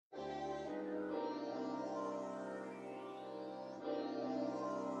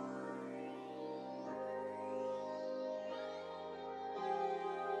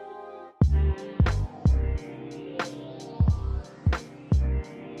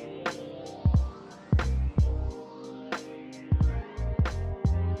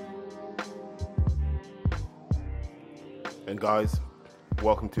And guys,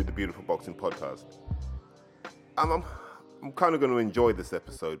 welcome to the Beautiful Boxing Podcast. I'm kind of going to enjoy this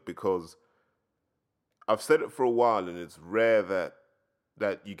episode because I've said it for a while, and it's rare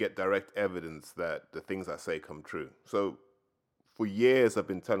that you get direct evidence that the things I say come true. So for years, I've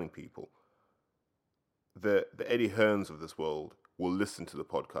been telling people the Eddie Hearns of this world will listen to the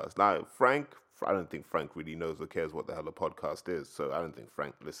podcast. Now, I don't think Frank really knows or cares what the hell a podcast is, so I don't think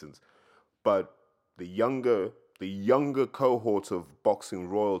Frank listens. But the younger cohort of boxing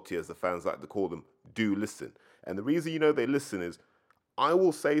royalty, as the fans like to call them, do listen. And the reason they listen is I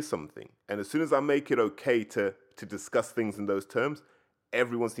will say something, and as soon as I make it okay to discuss things in those terms,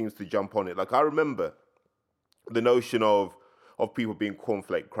 everyone seems to jump on it. Like, I remember the notion of people being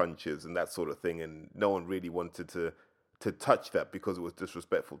cornflake crunchers and that sort of thing, and no one really wanted to touch that because it was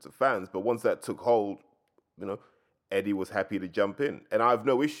disrespectful to fans. But once that took hold, Eddie was happy to jump in, and I have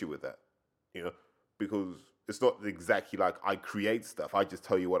no issue with that, because it's not exactly like I create stuff. I just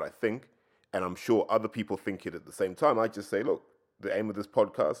tell you what I think, and I'm sure other people think it at the same time. I just say, look, the aim of this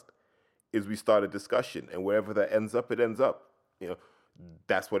podcast is we start a discussion, and wherever that ends up, it ends up.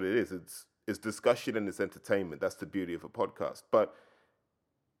 That's what it is. It's discussion and it's entertainment. That's the beauty of a podcast. But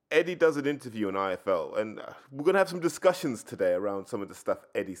Eddie does an interview on IFL, and we're going to have some discussions today around some of the stuff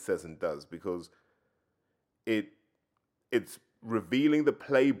Eddie says and does, because it's revealing the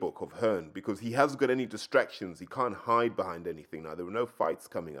playbook of Hearn, because he hasn't got any distractions. He can't hide behind anything now. There were no fights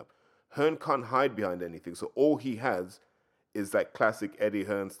coming up. Hearn can't hide behind anything, so all he has is that classic Eddie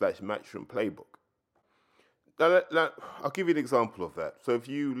Hearn / Matchroom playbook. Now, I'll give you an example of that. So if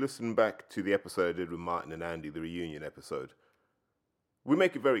you listen back to the episode I did with Martin and Andy, the reunion episode, we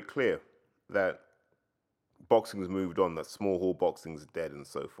make it very clear that boxing has moved on, that small hall boxing is dead and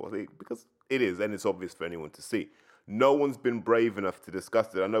so forth, because it is, and it's obvious for anyone to see. No one's been brave enough to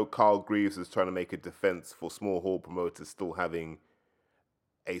discuss it. I know Carl Greaves is trying to make a defense for small hall promoters still having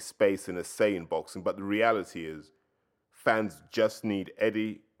a space and a say in boxing, but the reality is fans just need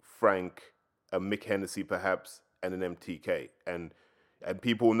Eddie, Frank, a Mick Hennessy perhaps, and an MTK. And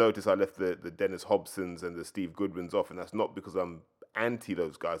people will notice I left the Dennis Hobsons and the Steve Goodwins off, and that's not because I'm anti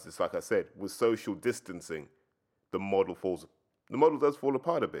those guys. It's like I said, with social distancing, the model does fall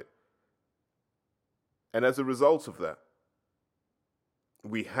apart a bit. And as a result of that,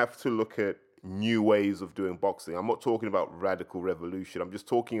 we have to look at new ways of doing boxing. I'm not talking about radical revolution. I'm just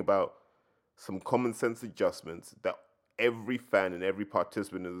talking about some common sense adjustments that every fan and every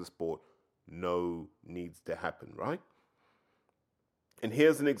participant in the sport know needs to happen, right? And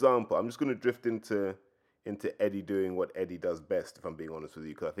here's an example. I'm just going to drift into Eddie doing what Eddie does best, if I'm being honest with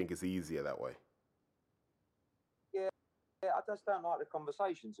you, because I think it's easier that way. Yeah, I just don't like the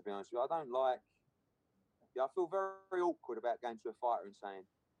conversation, to be honest with you. I feel very, very awkward about going to a fighter and saying,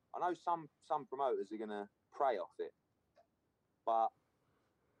 I know some promoters are going to prey off it, but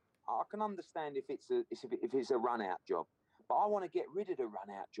I can understand if it's a run-out job. But I want to get rid of the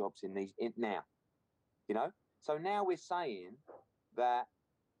run-out jobs now, So now we're saying that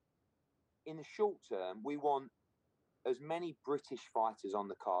in the short term, we want as many British fighters on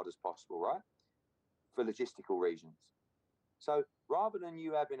the card as possible, right? For logistical reasons. So rather than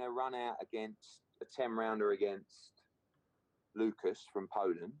you having a run-out against a 10-rounder against Lucas from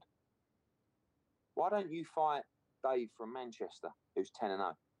Poland, why don't you fight Dave from Manchester, who's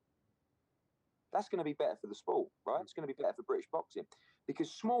 10-0? That's going to be better for the sport, right? It's going to be better for British boxing,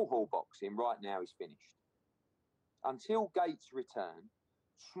 because small hall boxing right now is finished. Until Gates return,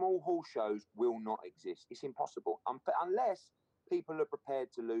 small hall shows will not exist. It's impossible unless people are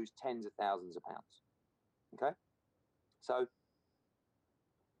prepared to lose tens of thousands of pounds. Okay? So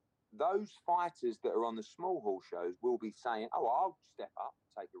those fighters that are on the small hall shows will be saying, oh, I'll step up,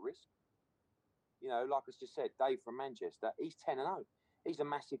 take a risk. Like I just said, Dave from Manchester, he's 10-0. He's a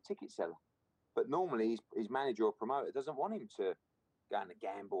massive ticket seller. But normally his manager or promoter doesn't want him to go and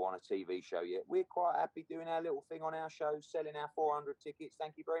gamble on a TV show yet. We're quite happy doing our little thing on our shows, selling our 400 tickets.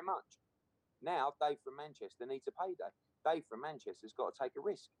 Thank you very much. Now, Dave from Manchester needs a payday. Dave from Manchester's got to take a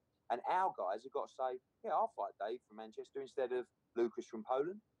risk. And our guys have got to say, yeah, I'll fight Dave from Manchester instead of Lucas from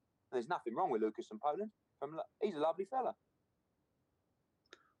Poland. And there's nothing wrong with Lucas from Poland. He's a lovely fella.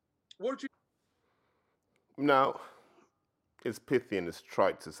 Now, it's pithy and it's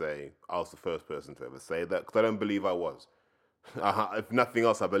trite to say I was the first person to ever say that, because I don't believe I was. If nothing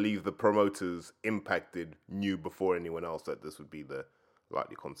else, I believe the promoters knew before anyone else that this would be the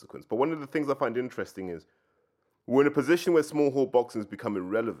likely consequence. But one of the things I find interesting is we're in a position where small hall boxing has become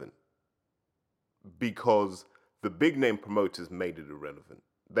irrelevant because the big name promoters made it irrelevant.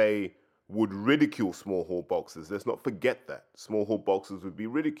 They would ridicule small hall boxers. Let's not forget that. Small hall boxers would be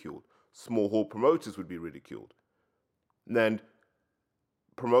ridiculed. Small hall promoters would be ridiculed. And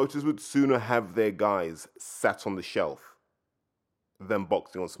promoters would sooner have their guys sat on the shelf than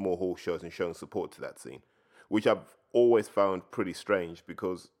boxing on small hall shows and showing support to that scene, which I've always found pretty strange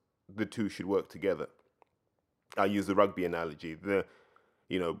because the two should work together. I use the rugby analogy.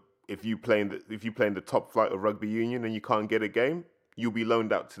 If you play in the top flight of rugby union and you can't get a game, you'll be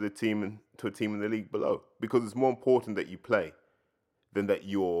loaned out to a team in the league below, because it's more important that you play than that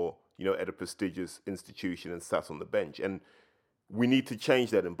you're at a prestigious institution and sat on the bench. And we need to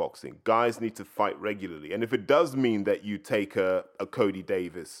change that in boxing. Guys need to fight regularly, and if it does mean that you take a Cody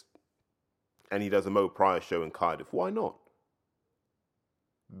Davis and he does a Mo Pryor show in Cardiff, why not?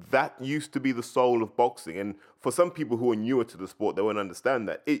 That used to be the soul of boxing. And for some people who are newer to the sport, they won't understand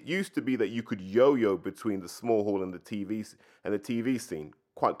that. It used to be that you could yo-yo between the small hall and the TV scene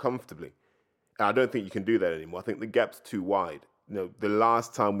quite comfortably. And I don't think you can do that anymore. I think the gap's too wide. The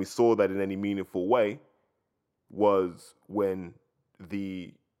last time we saw that in any meaningful way was when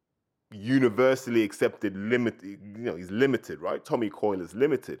the universally accepted limited, he's limited, right? Tommy Coyle is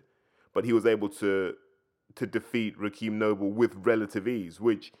limited, but he was able to defeat Rakeem Noble with relative ease,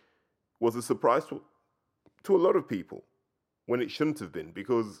 which was a surprise to a lot of people when it shouldn't have been,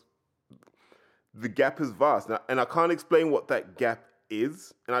 because the gap is vast. And I can't explain what that gap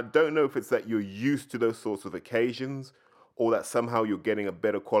is. And I don't know if it's that you're used to those sorts of occasions or that somehow you're getting a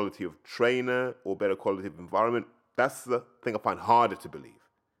better quality of trainer or better quality of environment. That's the thing I find harder to believe.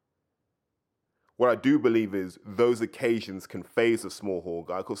 What I do believe is those occasions can phase a small hall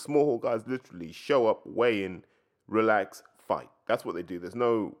guy, because small hall guys literally show up, weigh in, relax, fight. That's what they do. There's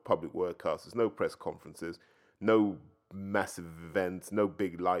no public workouts, there's no press conferences, no massive events, no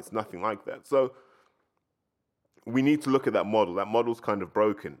big lights, nothing like that. So we need to look at that model. That model's kind of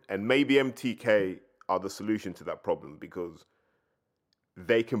broken. And maybe MTK are the solution to that problem, because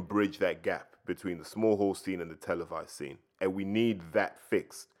they can bridge that gap between the small hall scene and the televised scene. And we need that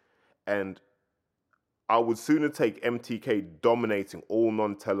fixed. And I would sooner take MTK dominating all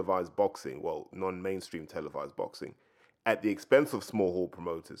non-televised boxing, well, non-mainstream televised boxing, at the expense of small hall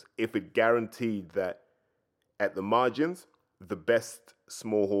promoters, if it guaranteed that at the margins, the best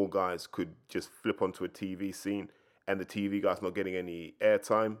small hall guys could just flip onto a TV scene, and the TV guys not getting any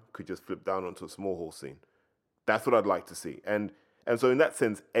airtime could just flip down onto a small hall scene. That's what I'd like to see. And so in that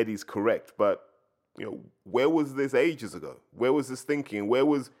sense, Eddie's correct. But, where was this ages ago? Where was this thinking? Where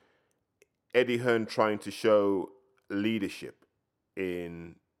was Eddie Hearn trying to show leadership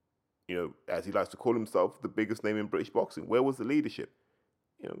in, as he likes to call himself, the biggest name in British boxing? Where was the leadership?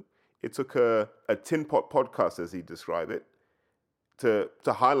 It took a tin pot podcast, as he described it, to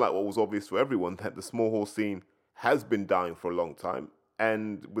highlight what was obvious to everyone, that the small hall scene has been dying for a long time.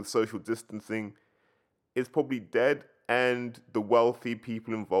 And with social distancing, it's probably dead. And the wealthy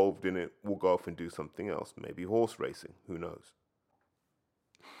people involved in it will go off and do something else, maybe horse racing, who knows?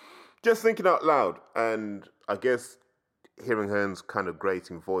 Just thinking out loud, and I guess hearing Hearn's kind of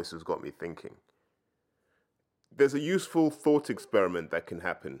grating voice has got me thinking. There's a useful thought experiment that can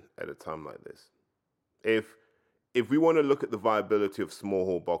happen at a time like this. If we want to look at the viability of small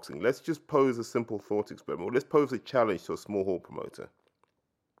hall boxing, let's just pose a simple thought experiment. Or let's pose a challenge to a small hall promoter.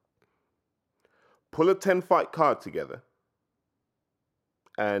 Pull a 10-fight card together,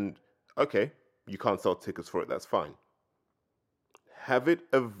 and okay, you can't sell tickets for it, that's fine. Have it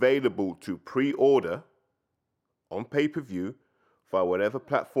available to pre-order on pay-per-view via whatever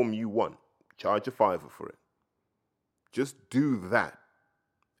platform you want. Charge a $5 for it. Just do that.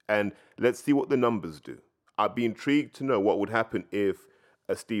 And let's see what the numbers do. I'd be intrigued to know what would happen if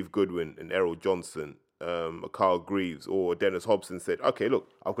a Steve Goodwin, an Errol Johnson, a Carl Greaves, or Dennis Hobson said, okay, look,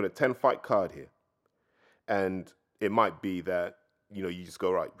 I've got a 10-fight card here. And it might be that, you just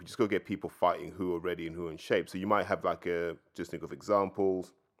go, right, we just go get people fighting who are ready and who are in shape. So you might have just think of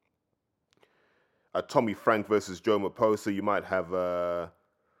examples. Tommy Frank versus Joe Maposa. You might have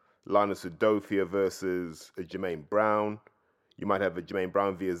Linus Udofia versus Jermaine Brown. You might have a Jermaine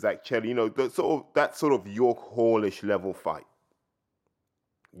Brown via Zach Chelly. That sort of York Hallish level fight.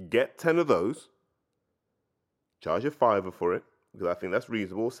 Get 10 of those. Charge a $5 for it, because I think that's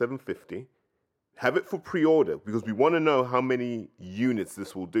reasonable, $7.50. Have it for pre-order, because we want to know how many units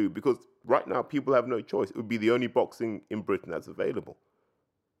this will do, because right now people have no choice. It would be the only boxing in Britain that's available.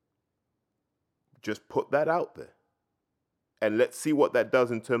 Just put that out there. And let's see what that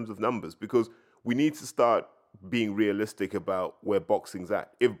does in terms of numbers, because we need to start being realistic about where boxing's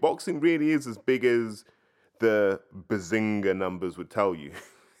at. If boxing really is as big as the Bazinga numbers would tell you,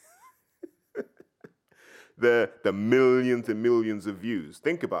 the millions and millions of views.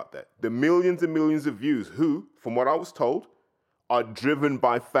 Think about that. The millions and millions of views who, from what I was told, are driven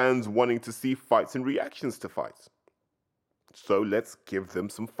by fans wanting to see fights and reactions to fights. So let's give them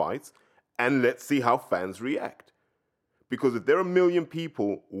some fights and let's see how fans react. Because if there are 1 million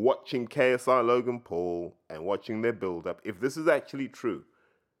people watching KSI Logan Paul and watching their build-up, if this is actually true,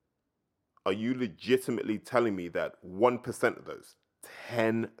 are you legitimately telling me that 1% of those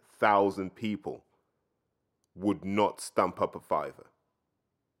 10,000 people would not stump up a fiver?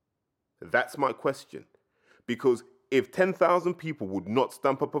 That's my question. Because if 10,000 people would not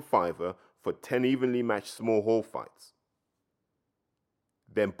stump up a fiver for 10 evenly matched small hall fights,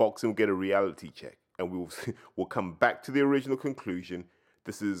 then boxing will get a reality check. And we'll come back to the original conclusion.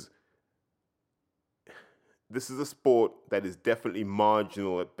 This is a sport that is definitely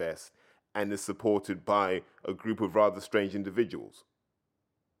marginal at best and is supported by a group of rather strange individuals.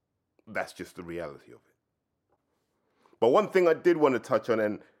 That's just the reality of it. But one thing I did want to touch on,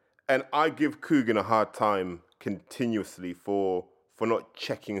 and I give Coogan a hard time continuously for not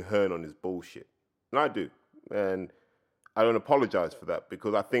checking Hearn on his bullshit. And I do. And I don't apologize for that,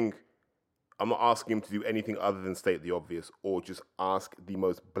 because I think I'm not asking him to do anything other than state the obvious or just ask the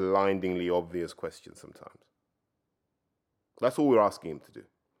most blindingly obvious questions sometimes. That's all we're asking him to do.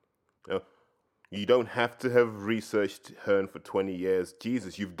 You don't have to have researched Hearn for 20 years.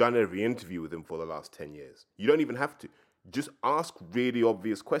 Jesus, you've done every interview with him for the last 10 years. You don't even have to. Just ask really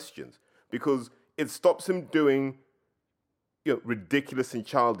obvious questions, because it stops him doing ridiculous and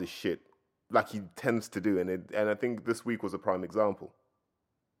childish shit like he tends to do. And I think this week was a prime example.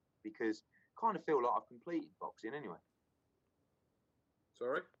 Because I kind of feel like I've completed boxing anyway.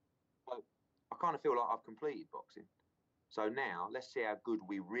 Sorry? I kind of feel like I've completed boxing. So now let's see how good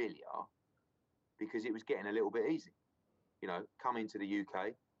we really are, because it was getting a little bit easy. Come into the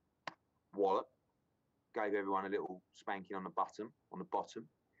UK, wallop, gave everyone a little spanking on the bottom,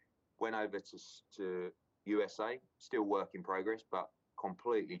 went over to USA, still work in progress, but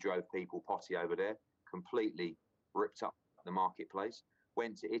completely drove people potty over there, completely ripped up the marketplace,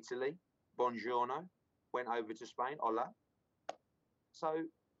 went to Italy, buongiorno, went over to Spain, hola. So,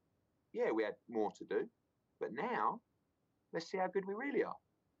 yeah, we had more to do, but now, let's see how good we really are.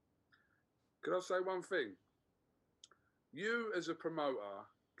 Can I say one thing? You, as a promoter,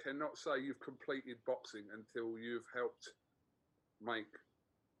 cannot say you've completed boxing until you've helped make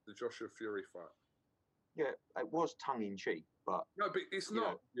the Joshua Fury fight. Yeah, it was tongue-in-cheek, but... No, but it's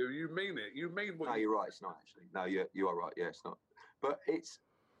not. You mean it. You mean what... No, you're right, it's not, actually. No, you are right, yeah, it's not. But it's...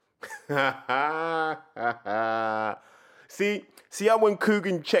 See how when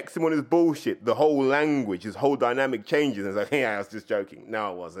Coogan checks him on his bullshit, the whole language, his whole dynamic changes. And it's like, yeah, I was just joking. No,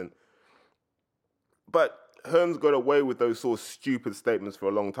 I wasn't. But Hearn's got away with those sort of stupid statements for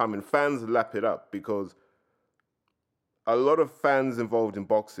a long time, and fans lap it up because a lot of fans involved in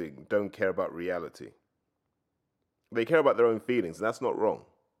boxing don't care about reality. They care about their own feelings, and that's not wrong.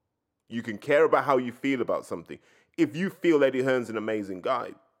 You can care about how you feel about something. If you feel Eddie Hearn's an amazing guy,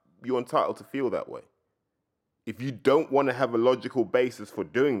 you're entitled to feel that way. If you don't want to have a logical basis for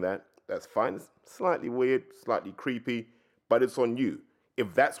doing that, that's fine. It's slightly weird, slightly creepy, but it's on you.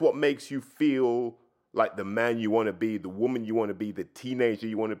 If that's what makes you feel like the man you want to be, the woman you want to be, the teenager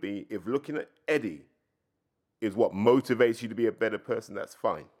you want to be, if looking at Eddie is what motivates you to be a better person, that's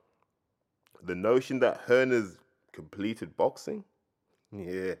fine. The notion that Hearn has completed boxing?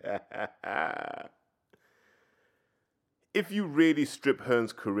 Yeah. If you really strip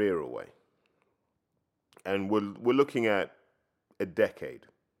Hearn's career away, and we're looking at a decade,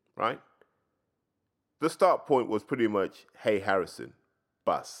 right? The start point was pretty much, hey, Harrison,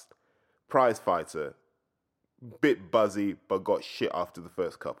 bust. Prize fighter, bit buzzy, but got shit after the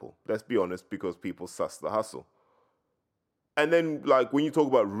first couple. Let's be honest, because people suss the hustle. And then, like, when you talk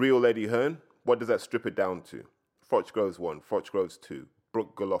about real Eddie Hearn, what does that strip it down to? Froch Groves 1, Froch Groves 2,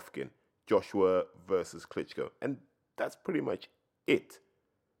 Brooke Golovkin, Joshua versus Klitschko. And that's pretty much it.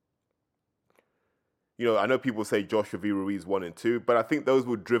 I know people say Joshua v. Ruiz 1 and 2, but I think those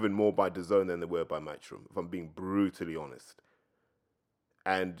were driven more by DAZN than they were by Matchroom, if I'm being brutally honest.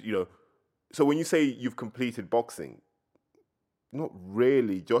 And, so when you say you've completed boxing, not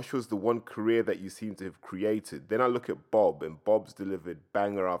really. Joshua's the one career that you seem to have created. Then I look at Bob, and Bob's delivered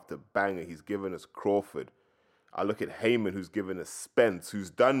banger after banger. He's given us Crawford. I look at Heyman, who's given us Spence, who's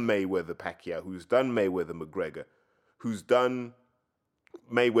done Mayweather Pacquiao, who's done Mayweather McGregor, who's done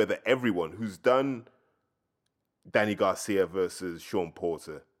Mayweather everyone, who's done Danny Garcia versus Sean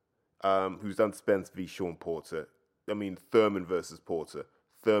Porter, who's done Spence v. Sean Porter. I mean, Thurman versus Porter,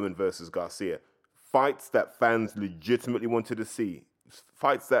 Thurman versus Garcia. Fights that fans legitimately wanted to see.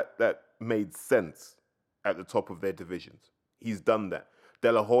 Fights that made sense at the top of their divisions. He's done that.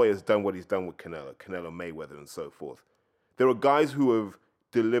 De La Hoya's done what he's done with Canelo Mayweather, and so forth. There are guys who have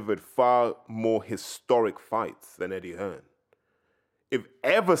delivered far more historic fights than Eddie Hearn. if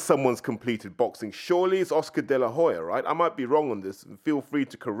ever someone's completed boxing, surely it's Oscar De La Hoya, right? I might be wrong on this, and feel free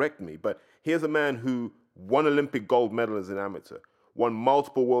to correct me, but here's a man who won Olympic gold medal as an amateur, won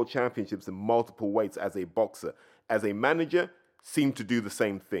multiple world championships in multiple weights as a boxer. As a manager, seemed to do the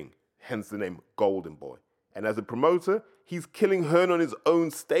same thing, hence the name Golden Boy. And as a promoter, he's killing Hearn on his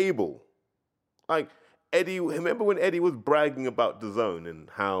own stable. Like, Eddie, remember when Eddie was bragging about DAZN and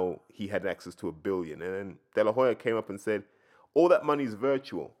how he had access to $1 billion? And then De La Hoya came up and said, all that money's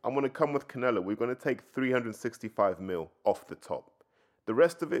virtual. I'm going to come with Canelo. We're going to take 365 mil off the top. The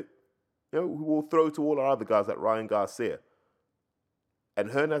rest of it, we'll throw to all our other guys like Ryan Garcia.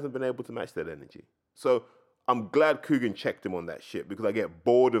 And Hearn hasn't been able to match that energy. So I'm glad Coogan checked him on that shit, because I get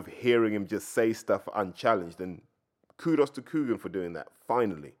bored of hearing him just say stuff unchallenged. And kudos to Coogan for doing that,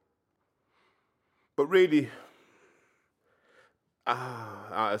 finally. But really,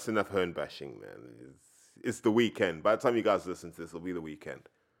 it's enough Hearn bashing, man. It's the weekend. By the time you guys listen to this, it'll be the weekend.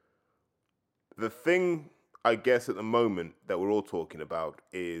 The thing, I guess, at the moment that we're all talking about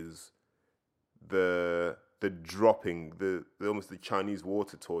is the dropping, the almost the Chinese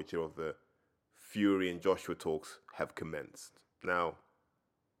water torture of the Fury and Joshua talks have commenced. Now,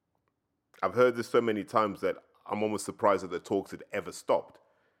 I've heard this so many times that I'm almost surprised that the talks had ever stopped.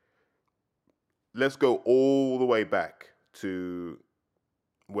 Let's go all the way back to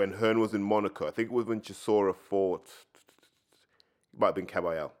when Hearn was in Monaco. I think it was when Chisora fought, it might have been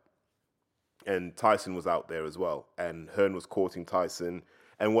Caballero. And Tyson was out there as well. And Hearn was courting Tyson.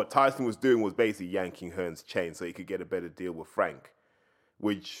 And what Tyson was doing was basically yanking Hearn's chain so he could get a better deal with Frank.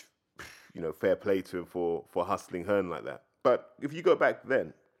 Which, fair play to him for hustling Hearn like that. But if you go back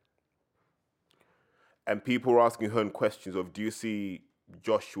then, and people were asking Hearn questions of, do you see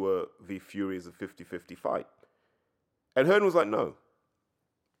Joshua v. Fury as a 50-50 fight? And Hearn was like, no.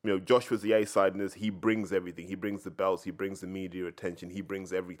 Joshua's the A-side in this. He brings everything. He brings the belts. He brings the media attention. He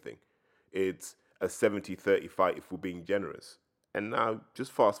brings everything. It's a 70-30 fight if we're being generous. And now,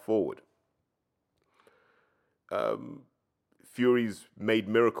 just fast forward. Fury's made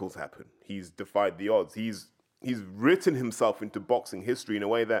miracles happen. He's defied the odds. He's written himself into boxing history in a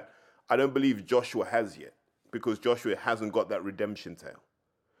way that I don't believe Joshua has yet, because Joshua hasn't got that redemption tale.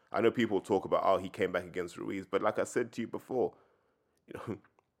 I know people talk about, he came back against Ruiz, but like I said to you before,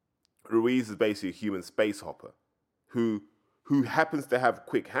 Ruiz is basically a human space hopper who happens to have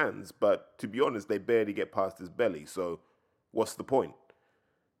quick hands, but to be honest, they barely get past his belly. So what's the point?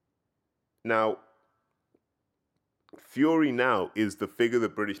 Now, Fury now is the figure the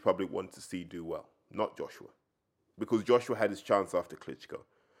British public want to see do well, not Joshua. Because Joshua had his chance after Klitschko.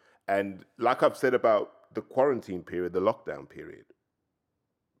 And like I've said about the quarantine period, the lockdown period,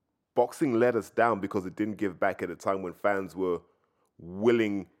 boxing let us down because it didn't give back at a time when fans were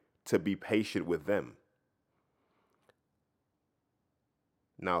willing to be patient with them.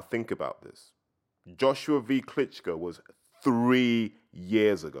 Now think about this. Joshua v. Klitschko was 3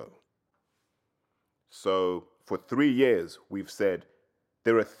 years ago. So for 3 years, we've said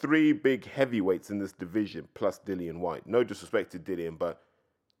there are 3 big heavyweights in this division plus Dillian Whyte. No disrespect to Dillian, but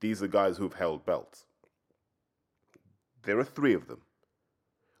these are guys who've held belts. There are 3 of them.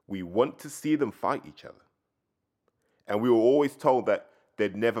 We want to see them fight each other. And we were always told that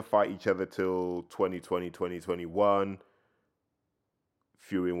they'd never fight each other till 2020, 2021.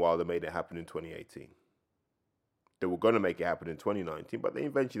 Fury and Wilder made it happen in 2018. They were going to make it happen in 2019, but they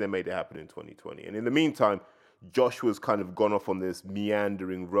eventually made it happen in 2020. And in the meantime, Joshua's kind of gone off on this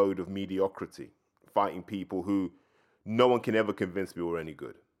meandering road of mediocrity, fighting people who no one can ever convince me were any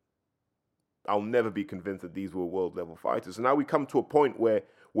good. I'll never be convinced that these were world-level fighters. So now we come to a point where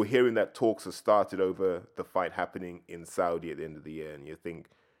we're hearing that talks have started over the fight happening in Saudi at the end of the year, and you think,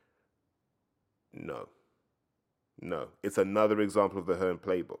 no. It's another example of the Hearn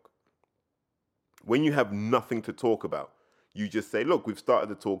playbook. When you have nothing to talk about, you just say, look, we've started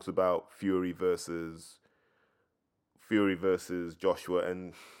the talks about Fury versus Joshua,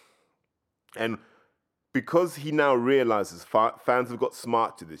 and because he now realizes fans have got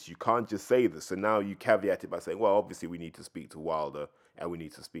smart to this, you can't just say this. So now you caveat it by saying, well, obviously we need to speak to Wilder and we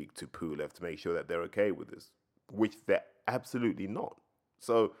need to speak to Pulev to make sure that they're okay with this, which they're absolutely not.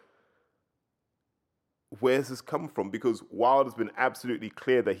 So where's this come from? Because Wilder's been absolutely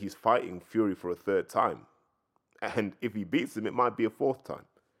clear that he's fighting Fury for a 3rd time. And if he beats him, it might be a 4th time.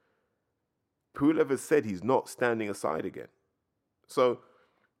 Pulev has said he's not standing aside again. So,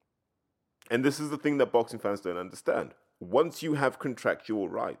 and this is the thing that boxing fans don't understand. Once you have contractual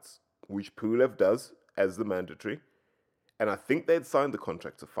rights, which Pulev does as the mandatory, and I think they'd signed the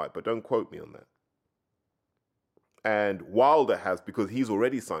contract to fight, but don't quote me on that. And Wilder has, because he's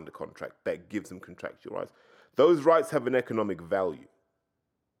already signed a contract that gives him contractual rights. Those rights have an economic value.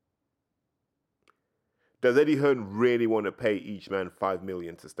 Does Eddie Hearn really want to pay each man $5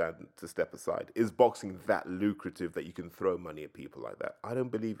 million to step aside? Is boxing that lucrative that you can throw money at people like that? I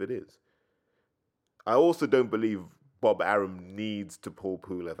don't believe it is. I also don't believe Bob Arum needs to pull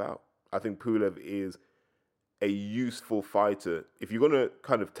Pulev out. I think Pulev is a useful fighter. If you're going to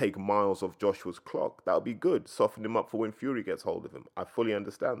kind of take miles off Joshua's clock, that would be good. Soften him up for when Fury gets hold of him. I fully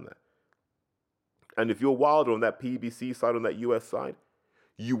understand that. And if you're Wilder on that PBC side, on that US side,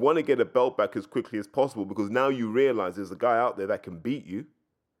 you want to get a belt back as quickly as possible because now you realize there's a guy out there that can beat you.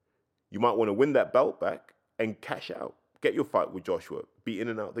 You might want to win that belt back and cash out. Get your fight with Joshua. Be in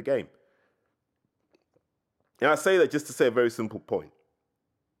and out of the game. And I say that just to say a very simple point.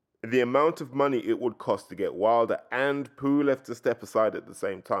 The amount of money it would cost to get Wilder and Pulev to step aside at the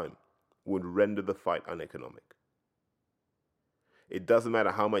same time would render the fight uneconomic. It doesn't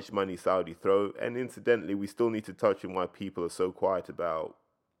matter how much money Saudi throw, and incidentally, we still need to touch on why people are so quiet about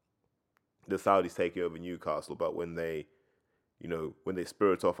the Saudis taking over Newcastle, but when they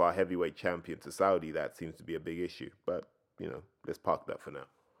spirit off our heavyweight champion to Saudi, that seems to be a big issue. But, let's park that for now.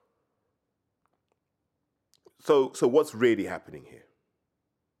 So what's really happening here?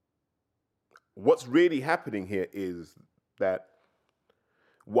 What's really happening here is that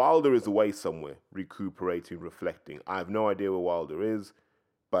Wilder is away somewhere, recuperating, reflecting. I have no idea where Wilder is,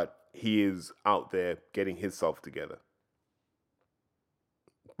 but he is out there getting himself together.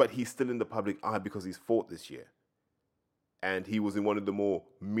 But he's still in the public eye because he's fought this year. And he was in one of the more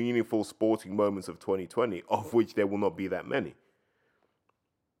meaningful sporting moments of 2020, of which there will not be that many.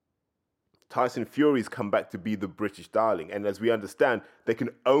 Tyson Fury's come back to be the British darling. And as we understand, there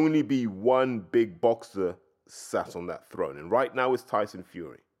can only be one big boxer sat on that throne. And right now it's Tyson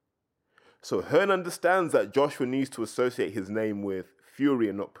Fury. So Hearn understands that Joshua needs to associate his name with Fury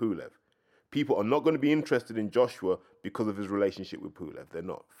and not Pulev. People are not going to be interested in Joshua because of his relationship with Pulev. They're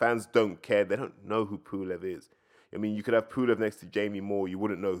not. Fans don't care. They don't know who Pulev is. I mean, you could have Pulev next to Jamie Moore. You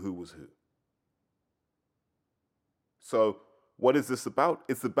wouldn't know who was who. So what is this about?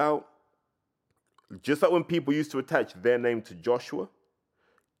 It's about, just like when people used to attach their name to Joshua,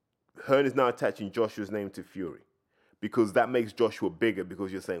 Hearn is now attaching Joshua's name to Fury because that makes Joshua bigger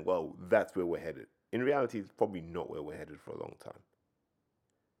because you're saying, well, that's where we're headed. In reality, it's probably not where we're headed for a long time.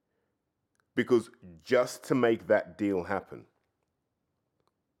 Because just to make that deal happen,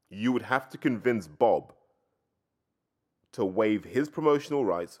 you would have to convince Bob to waive his promotional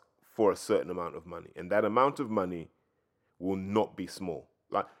rights for a certain amount of money. And that amount of money will not be small.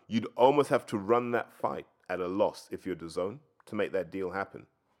 Like, you'd almost have to run that fight at a loss if you're DAZN to make that deal happen.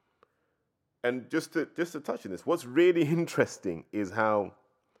 And just to touch on this, what's really interesting is how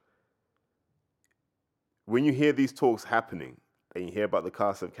when you hear these talks happening and you hear about the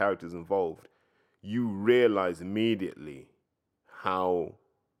cast of characters involved, you realize immediately how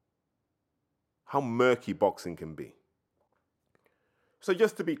murky boxing can be. So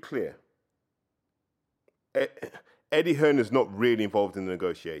just to be clear, Eddie Hearn is not really involved in the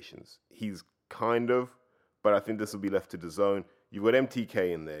negotiations. He's kind of, but I think this will be left to DAZN. You've got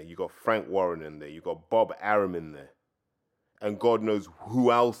MTK in there. You've got Frank Warren in there. You've got Bob Arum in there. And God knows who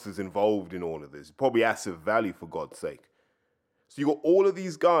else is involved in all of this. Probably Asif Valley, for God's sake. So you got all of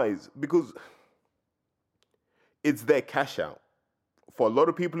these guys because it's their cash out. For a lot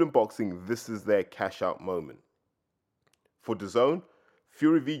of people in boxing, this is their cash out moment. For DAZN,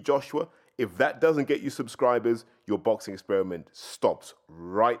 Fury v. Joshua, if that doesn't get you subscribers, your boxing experiment stops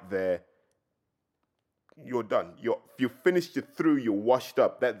right there. You're done. You're finished, you're through, you're washed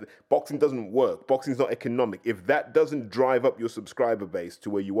up. That boxing doesn't work. Boxing's not economic. If that doesn't drive up your subscriber base to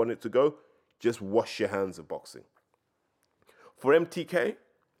where you want it to go, just wash your hands of boxing. For MTK,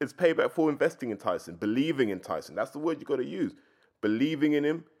 it's payback for investing in Tyson, believing in Tyson. That's the word you got to use. Believing in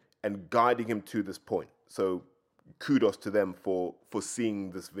him and guiding him to this point. So kudos to them for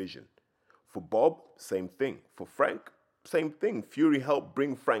seeing this vision. For Bob, same thing. For Frank, same thing. Fury helped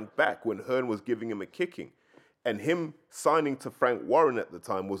bring Frank back when Hearn was giving him a kicking. And him signing to Frank Warren at the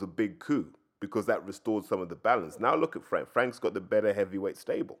time was a big coup because that restored some of the balance. Now look at Frank. Frank's got the better heavyweight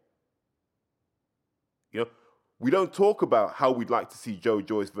stable. We don't talk about how we'd like to see Joe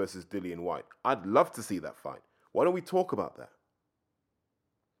Joyce versus Dillian Whyte. I'd love to see that fight. Why don't we talk about that?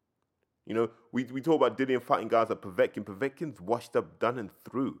 We talk about Dillian fighting guys like Povetkin. Povetkin's washed up, done and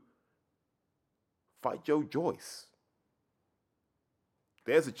through. Fight Joe Joyce.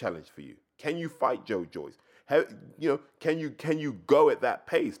 There's a challenge for you. Can you fight Joe Joyce? Can you go at that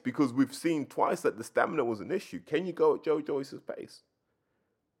pace? Because we've seen twice that the stamina was an issue. Can you go at Joe Joyce's pace?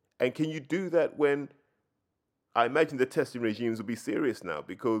 And can you do that when I imagine the testing regimes will be serious now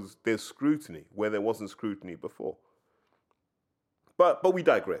because there's scrutiny where there wasn't scrutiny before. But we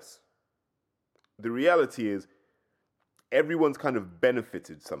digress. the reality is everyone's kind of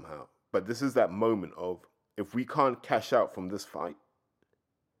benefited somehow. But this is that moment of, if we can't cash out from this fight,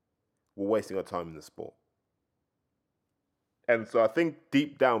 we're wasting our time in the sport. And so I think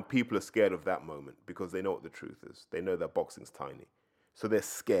deep down, people are scared of that moment because they know what the truth is. They know that boxing's tiny. So they're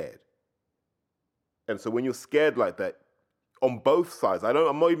scared. And so when you're scared like that, on both sides,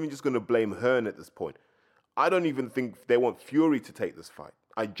 I'm not even just going to blame Hearn at this point. I don't even think they want Fury to take this fight.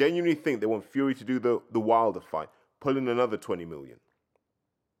 I genuinely think they want Fury to do the Wilder fight, pull in another 20 million.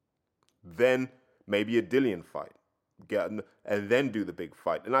 Then maybe a Dillian fight, and then do the big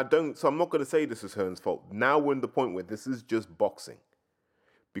fight. So I'm not going to say this is Hearn's fault. Now we're in the point where this is just boxing,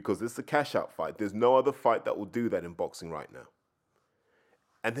 because it's a cash out fight. There's no other fight that will do that in boxing right now.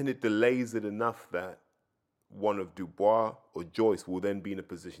 And then it delays it enough that one of Dubois or Joyce will then be in a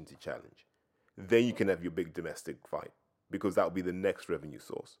position to challenge. Then you can have your big domestic fight, because that will be the next revenue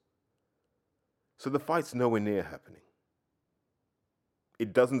source. So the fight's nowhere near happening.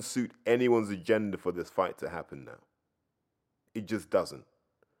 It doesn't suit anyone's agenda for this fight to happen now. It just doesn't.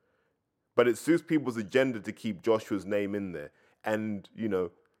 But it suits people's agenda to keep Joshua's name in there. And,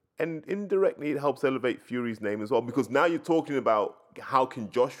 and indirectly it helps elevate Fury's name as well, because now you're talking about how can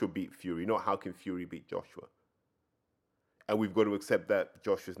Joshua beat Fury, not how can Fury beat Joshua. And we've got to accept that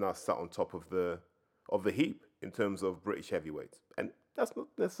Joshua's now sat on top of the heap in terms of British heavyweights. And that's not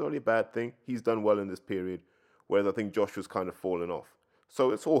necessarily a bad thing. He's done well in this period, whereas I think Joshua's kind of fallen off.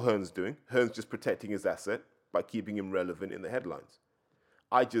 So it's all Hearn's doing. Hearn's just protecting his asset by keeping him relevant in the headlines.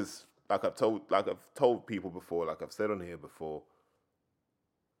 Like I've told people before, like I've said on here before,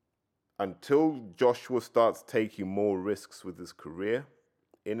 until Joshua starts taking more risks with his career,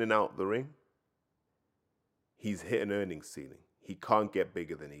 in and out the ring, he's hit an earnings ceiling. He can't get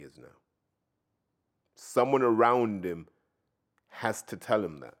bigger than he is now. Someone around him has to tell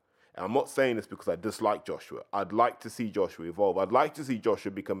him that. And I'm not saying this because I dislike Joshua. I'd like to see Joshua evolve. I'd like to see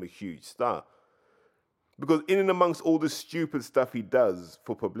Joshua become a huge star. Because in and amongst all the stupid stuff he does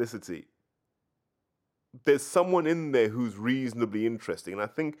for publicity, there's someone in there who's reasonably interesting. And I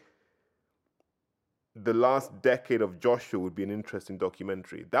think the last decade of Joshua would be an interesting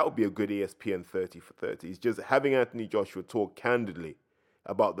documentary. That would be a good ESPN 30 for 30. It's just having Anthony Joshua talk candidly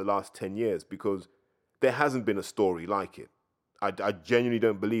about the last 10 years, because there hasn't been a story like it. I genuinely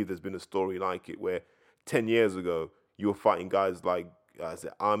don't believe there's been a story like it, where 10 years ago you were fighting guys like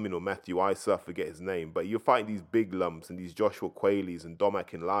Armin or Matthew Isa, I forget his name, but you're fighting these big lumps and these Joshua Quaileys and Dom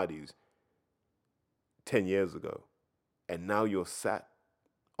Akinladis 10 years ago. And now you're sat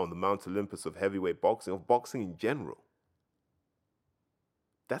on the Mount Olympus of heavyweight boxing, of boxing in general.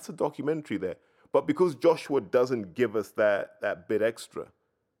 That's a documentary there. But because Joshua doesn't give us that bit extra,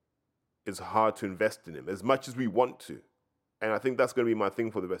 it's hard to invest in him as much as we want to. And I think that's going to be my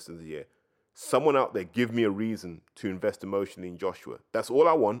thing for the rest of the year. Someone out there, give me a reason to invest emotionally in Joshua. That's all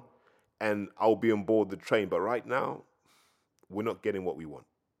I want, and I'll be on board the train. But right now, we're not getting what we want.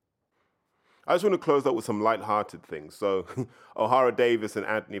 I just want to close out with some light-hearted things. So, Ohara Davis and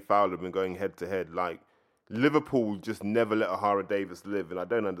Anthony Fowler have been going head-to-head. Like, Liverpool just never let Ohara Davis live, and I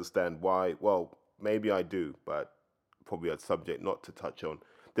don't understand why. Well, maybe I do, but probably a subject not to touch on.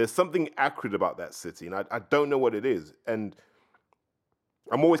 There's something acrid about that city, and I don't know what it is. And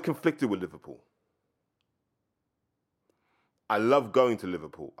I'm always conflicted with Liverpool. I love going to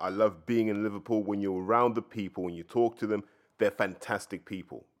Liverpool. I love being in Liverpool. When you're around the people, when you talk to them, they're fantastic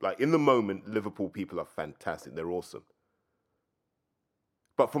people. Like, in the moment, Liverpool people are fantastic. They're awesome.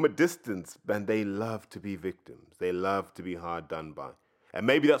 But from a distance, man, they love to be victims. They love to be hard done by. And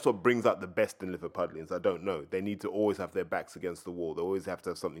maybe that's what brings out the best in Liverpudlians. I don't know. They need to always have their backs against the wall. They always have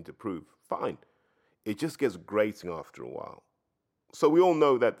to have something to prove. Fine. It just gets grating after a while. So we all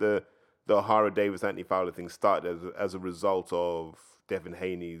know that the Ohara Davis, Anthony Fowler thing started as a result of Devin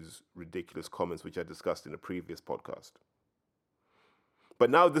Haney's ridiculous comments, which I discussed in a previous podcast. But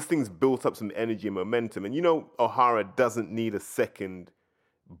now this thing's built up some energy and momentum. And Ohara doesn't need a second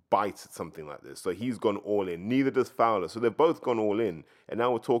bite at something like this. So he's gone all in. Neither does Fowler. So they've both gone all in. And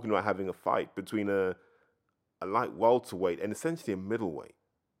now we're talking about having a fight between a light welterweight and essentially a middleweight.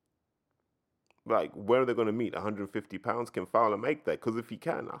 Like, where are they going to meet? 150 pounds? Can Fowler make that? Because if he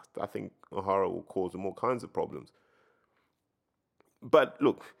can, I think Ohara will cause him all kinds of problems. But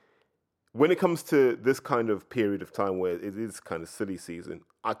look, when it comes to this kind of period of time where it is kind of silly season,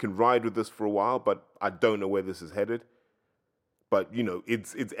 I can ride with this for a while, but I don't know where this is headed. But,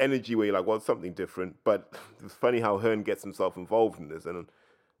 it's energy where you're like, well, it's something different. But it's funny how Hearn gets himself involved in this. And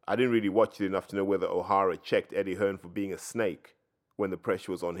I didn't really watch it enough to know whether Ohara checked Eddie Hearn for being a snake when the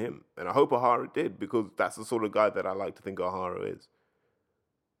pressure was on him. And I hope Ohara did, because that's the sort of guy that I like to think Ohara is.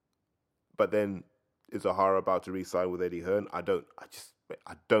 But then is O'Hara about to re-sign with Eddie Hearn? I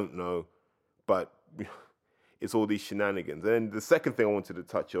don't know. But it's all these shenanigans. And the second thing I wanted to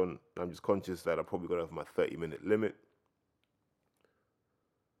touch on, I'm just conscious that I'm probably going over my 30-minute limit.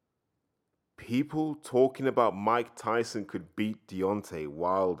 People talking about Mike Tyson could beat Deontay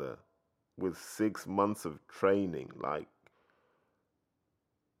Wilder with 6 months of training. Like,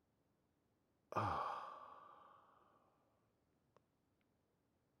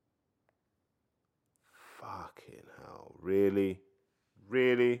 fucking hell. Really?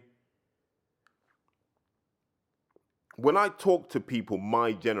 Really? When I talk to people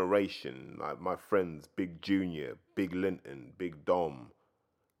my generation, like my friends, Big Junior, Big Linton, Big Dom,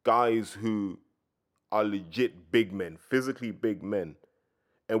 guys who are legit big men, physically big men,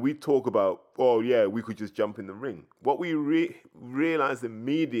 and we talk about, oh yeah, we could just jump in the ring. What we realize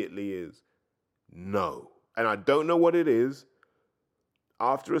immediately is no. And I don't know what it is.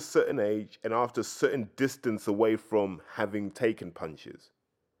 After a certain age and after a certain distance away from having taken punches,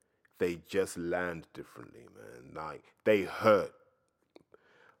 they just land differently, man. Like, they hurt.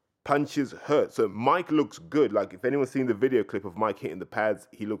 Punches hurt. So Mike looks good. Like, if anyone's seen the video clip of Mike hitting the pads,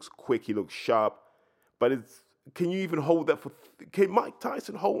 he looks quick, he looks sharp. But can you even hold that can Mike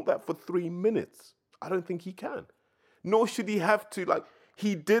Tyson hold that for 3 minutes? I don't think he can. Nor should he have to. Like,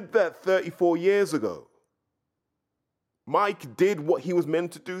 he did that 34 years ago. Mike did what he was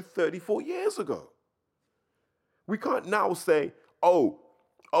meant to do 34 years ago. We can't now say, oh,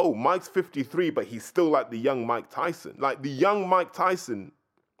 Mike's 53, but he's still like the young Mike Tyson. Like, the young Mike Tyson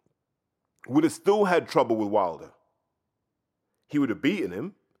would have still had trouble with Wilder. He would have beaten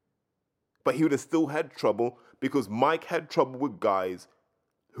him, but he would have still had trouble because Mike had trouble with guys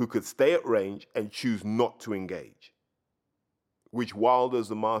who could stay at range and choose not to engage, which Wilder's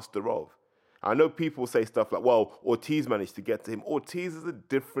the master of. I know people say stuff like, well, Ortiz managed to get to him. Ortiz is a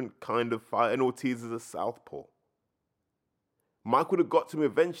different kind of fighter, and Ortiz is a southpaw. Mike would have got to him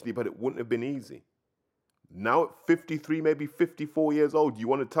eventually, but it wouldn't have been easy. Now at 53, maybe 54 years old, you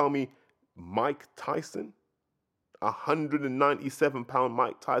want to tell me Mike Tyson, 197-pound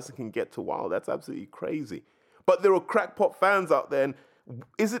Mike Tyson can get to Wilder? That's absolutely crazy. But there are crackpot fans out there, and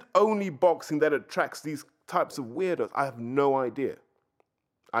is it only boxing that attracts these types of weirdos? I have no idea.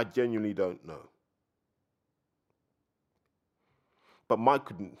 I genuinely don't know. But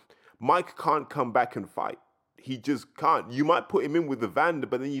Mike can't come back and fight. He just can't. You might put him in with Evander,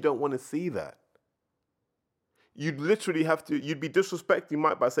 but then you don't want to see that. You'd literally you'd be disrespecting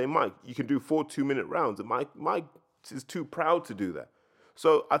Mike by saying, Mike, you can do 4 2-minute rounds. And Mike is too proud to do that.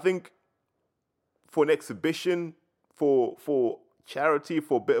 So I think for an exhibition, for charity,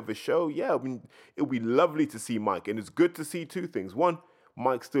 for a bit of a show, yeah, I mean, it would be lovely to see Mike. And it's good to see 2 things. 1,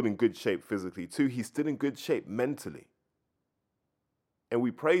 Mike's still in good shape physically. 2, he's still in good shape mentally. And we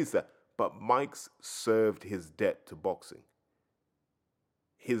praise that. But Mike's served his debt to boxing.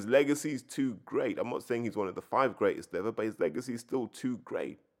 His legacy is too great. I'm not saying he's one of the 5 greatest ever, but his legacy is still too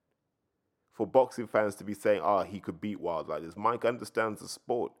great for boxing fans to be saying, he could beat Wilder like this. Mike understands the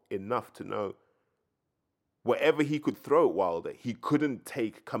sport enough to know wherever he could throw at Wilder, he couldn't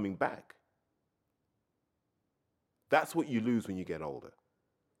take coming back. That's what you lose when you get older.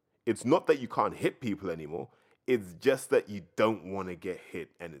 It's not that you can't hit people anymore. It's just that you don't want to get hit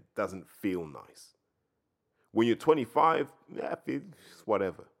and it doesn't feel nice. When you're 25, it's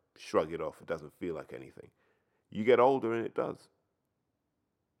whatever. Shrug it off. It doesn't feel like anything. You get older and it does.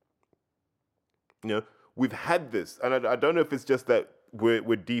 You know, we've had this, and I don't know if it's just that we're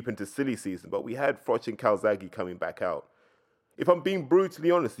deep into silly season, but we had Froch and Calzaghe coming back out. If I'm being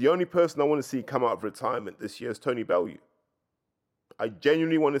brutally honest, the only person I want to see come out of retirement this year is Tony Bellew. I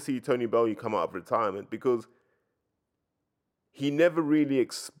genuinely want to see Tony Bellew come out of retirement because he never really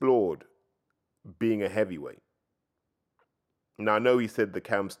explored being a heavyweight. Now, I know he said the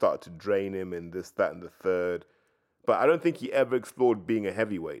cam started to drain him and this, that, and the third, but I don't think he ever explored being a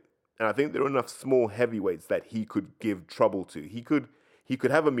heavyweight. And I think there are enough small heavyweights that he could give trouble to. He could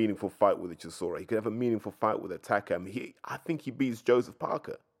have a meaningful fight with a Chisora. He could have a meaningful fight with a Takam. I think he beats Joseph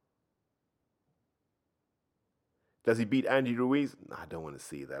Parker. Does he beat Andy Ruiz? I don't want to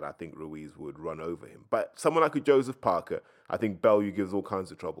see that. I think Ruiz would run over him. But someone like a Joseph Parker, I think Bellew gives all kinds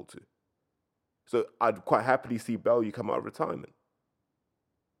of trouble to. So I'd quite happily see Bellew come out of retirement.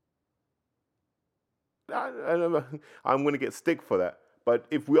 I'm going to get stick for that. But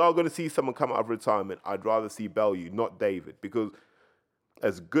if we are going to see someone come out of retirement, I'd rather see Bellew, not David. Because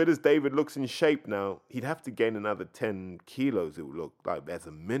as good as David looks in shape now, he'd have to gain another 10 kilos, it would look like, as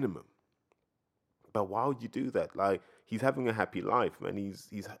a minimum. But why would you do that? Like, he's having a happy life, man. He's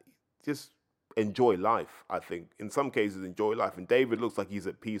just enjoy life, I think. In some cases, enjoy life. And David looks like he's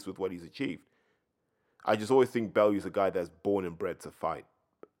at peace with what he's achieved. I just always think Bellew's a guy that's born and bred to fight.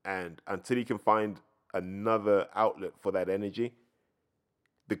 And until he can find another outlet for that energy,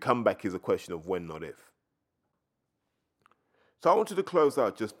 the comeback is a question of when, not if. So I wanted to close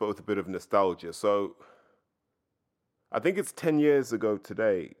out just with a bit of nostalgia. So I think it's 10 years ago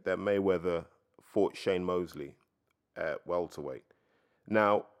today that Mayweather fought Shane Mosley at welterweight.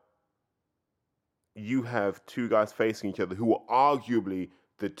 Now, you have two guys facing each other who are arguably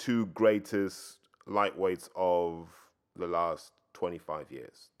the two greatest lightweights of the last 25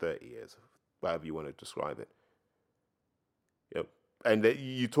 years, 30 years, however you want to describe it. Yep. And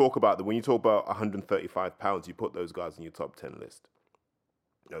you talk about when you talk about 135 pounds, you put those guys in your top 10 list.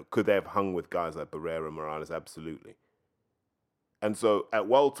 Could they have hung with guys like Barrera, Morales? Absolutely. And so at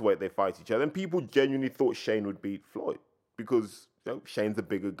welterweight, they fight each other. And people genuinely thought Shane would beat Floyd because Shane's a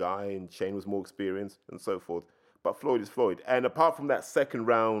bigger guy and Shane was more experienced and so forth. But Floyd is Floyd. And apart from that second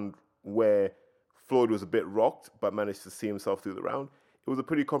round where Floyd was a bit rocked but managed to see himself through the round, it was a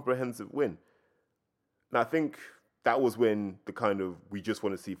pretty comprehensive win. And I think that was when the kind of we just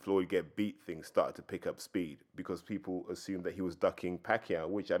want to see Floyd get beat thing started to pick up speed because people assumed that he was ducking Pacquiao,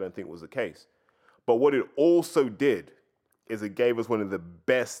 which I don't think was the case. But what it also did is it gave us one of the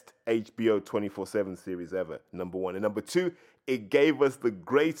best HBO 24/7 series ever, number one. And number two, it gave us the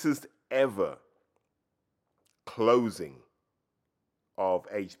greatest ever closing of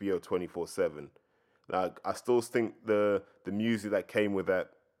HBO 24/7. Like, I still think the music that came with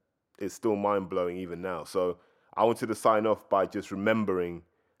that is still mind-blowing even now. So I wanted to sign off by just remembering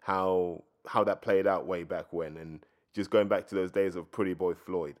how that played out way back when and just going back to those days of Pretty Boy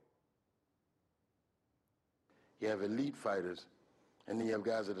Floyd. You have elite fighters, and then you have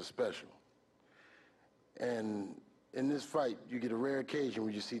guys that are special. And in this fight, you get a rare occasion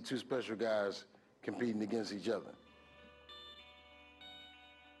where you see two special guys competing against each other.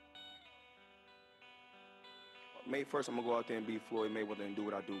 May 1st, I'm going to go out there and beat Floyd Mayweather and do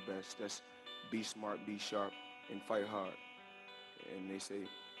what I do best. That's be smart, be sharp, and fight hard. And they say,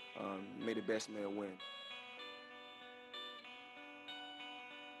 may the best man win.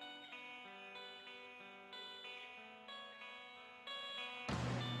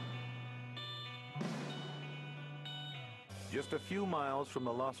 Just a few miles from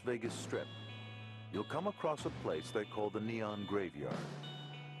the Las Vegas Strip, you'll come across a place they call the Neon Graveyard.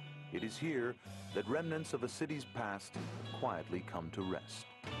 It is here that remnants of a city's past have quietly come to rest.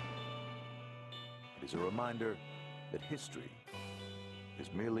 It is a reminder that history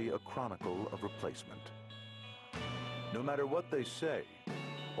is merely a chronicle of replacement. No matter what they say,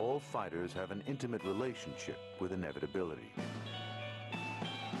 all fighters have an intimate relationship with inevitability.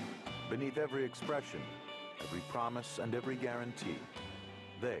 Beneath every expression, every promise, and every guarantee,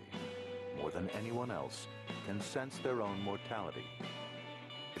 they, more than anyone else, can sense their own mortality.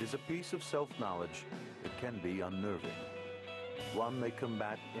 It is a piece of self-knowledge that can be unnerving. One they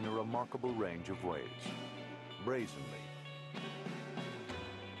combat in a remarkable range of ways. Brazenly,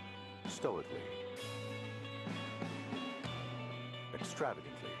 stoically,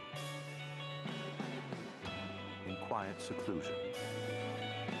 extravagantly, in quiet seclusion.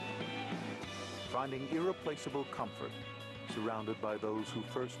 Finding irreplaceable comfort surrounded by those who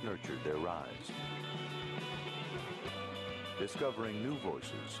first nurtured their rise. Discovering new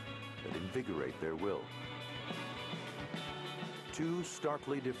voices that invigorate their will. Two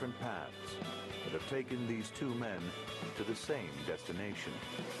starkly different paths that have taken these two men to the same destination.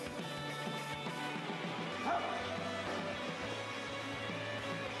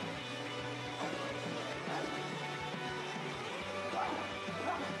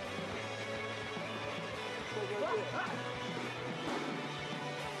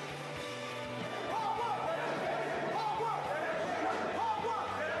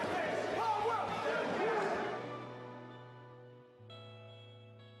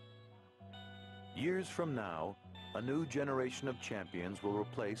 Years from now, a new generation of champions will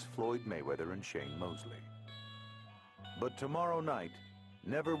replace Floyd Mayweather and Shane Mosley. But tomorrow night,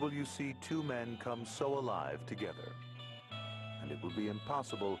 never will you see two men come so alive together. And it will be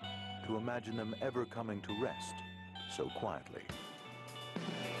impossible to imagine them ever coming to rest so quietly.